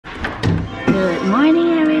Good morning,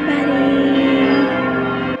 everybody.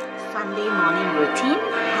 Sunday morning routine: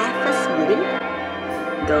 have a smoothie,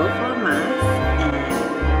 go for a mask,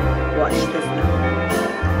 and watch the snow.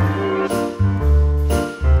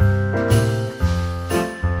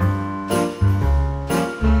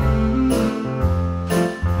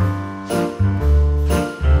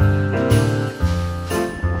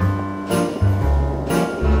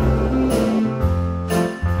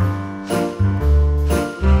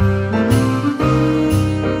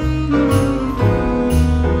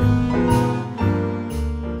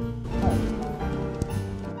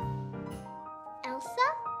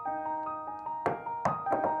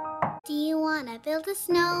 Do you want to build a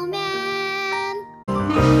snowman?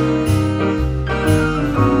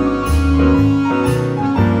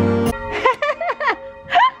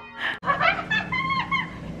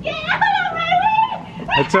 Get out of my way!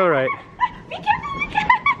 It's alright. Be careful, be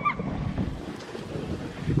careful!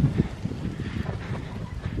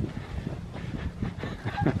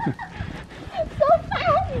 So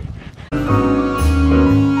fun!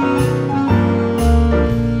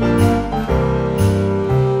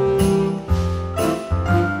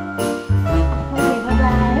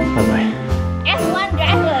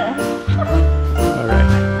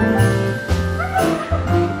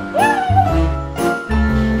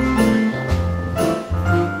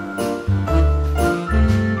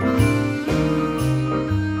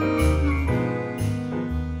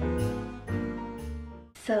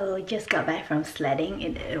 So just got back from sledding.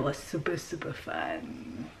 It was super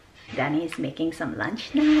fun. Danny is making some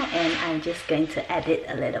lunch now and I'm just going to edit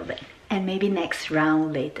a little bit. And maybe next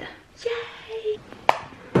round later. Yay!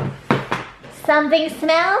 Something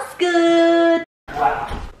smells good!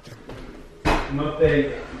 Not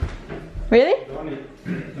big. Really?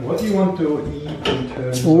 What do you want to eat in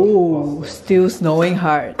terms Oh, of pasta? still snowing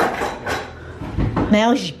hard.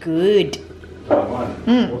 Smells good.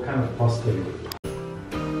 What kind of pasta do you?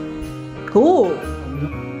 Cool.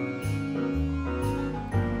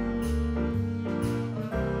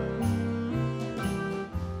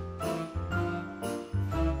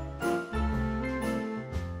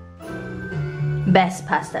 Best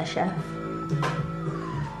pasta chef.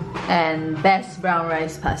 And best brown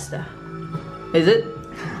rice pasta. Is it?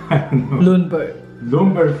 Lundberg.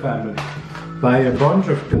 Lumber family. By a bunch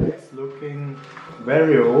of guys looking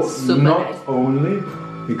very old. Super not nice. only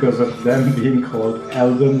because of them being called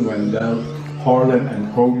Eldon, Wendell, Harlan and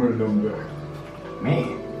Homer Lumber.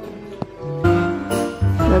 Man.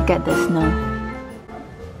 Look at the snow.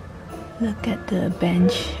 Look at the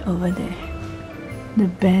bench over there. The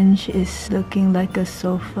bench is looking like a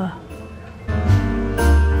sofa.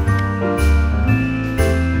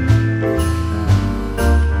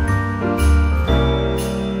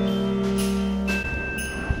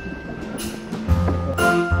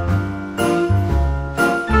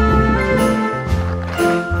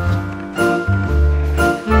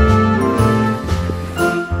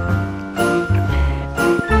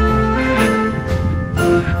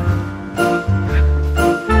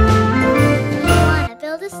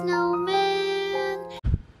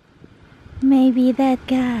 Maybe that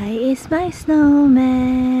guy is my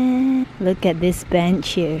snowman. Look at this bench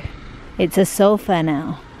here. It's a sofa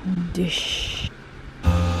now. Dish.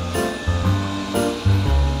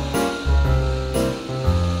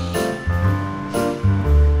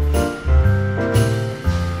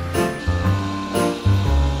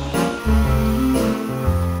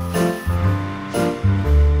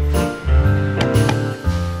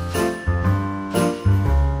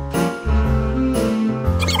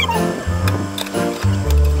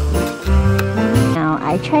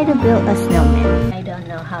 I try to build a snowman. I don't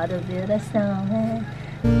know how to build a snowman.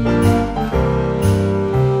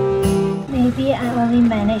 Maybe I only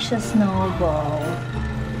manage the snowball.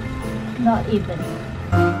 Not even.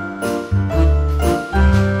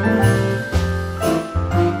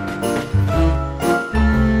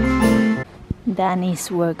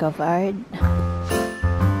 Danny's work of art.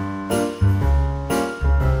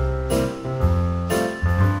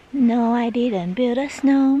 No, I didn't build a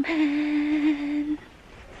snowman.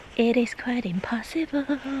 It is quite impossible.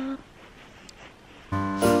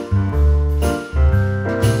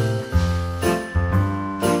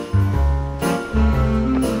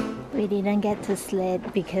 We didn't get to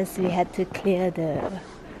sled because we had to clear the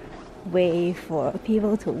way for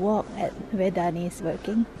people to walk at where Danny is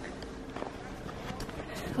working.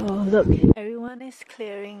 Oh look, everyone is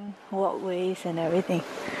clearing walkways and everything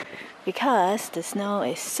because the snow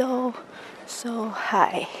is so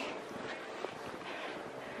high.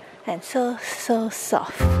 And so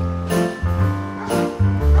soft.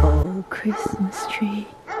 Oh, Christmas tree.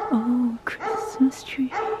 Oh, Christmas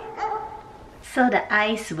tree. So the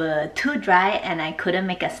ice were too dry and I couldn't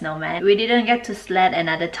make a snowman. We didn't get to sled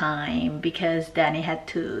another time because Danny had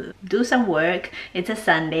to do some work. It's a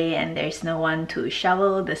Sunday and there's no one to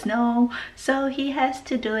shovel the snow, so he has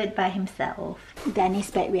to do it by himself. Danny's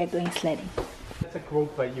back, we are going sledding. That's a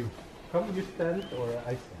quote by you. Come, you stand or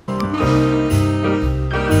I stand?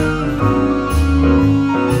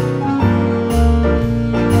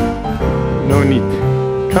 No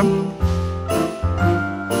need. Come.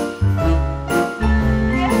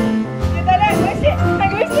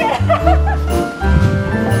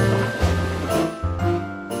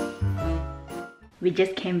 We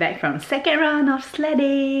just came back from second round of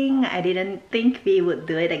sledding. I didn't think we would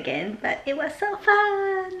do it again, but it was so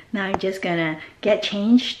fun. Now I'm just gonna get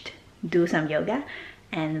changed, do some yoga,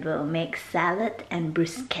 and we'll make salad and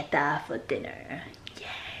bruschetta for dinner.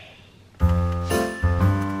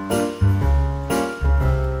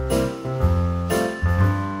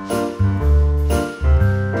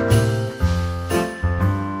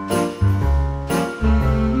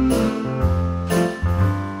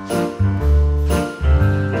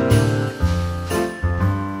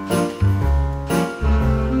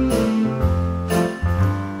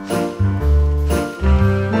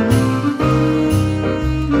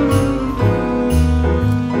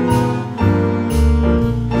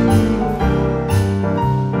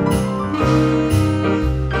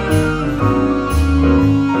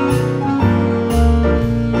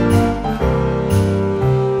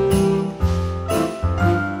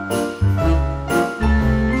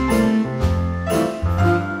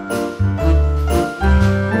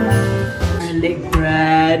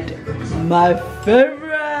 My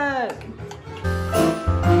favorite!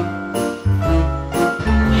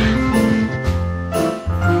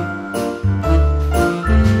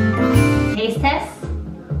 Taste test?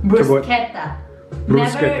 Bruschetta.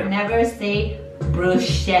 Never say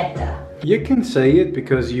bruschetta. You can say it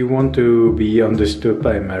because you want to be understood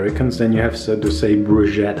by Americans, then you have to say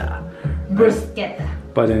bruschetta. Bruschetta.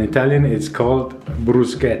 But in Italian it's called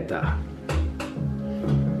bruschetta.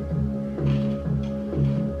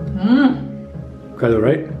 Got it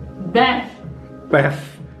right? Beth. Beth.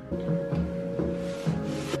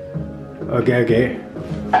 Okay.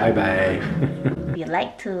 Bye bye. If you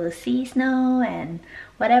like to see snow and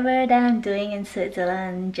whatever that I'm doing in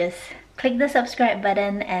Switzerland, just click the subscribe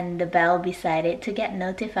button and the bell beside it to get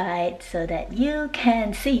notified so that you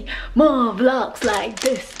can see more vlogs like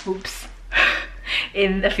this, oops,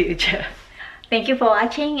 in the future. Thank you for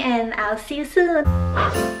watching and I'll see you soon.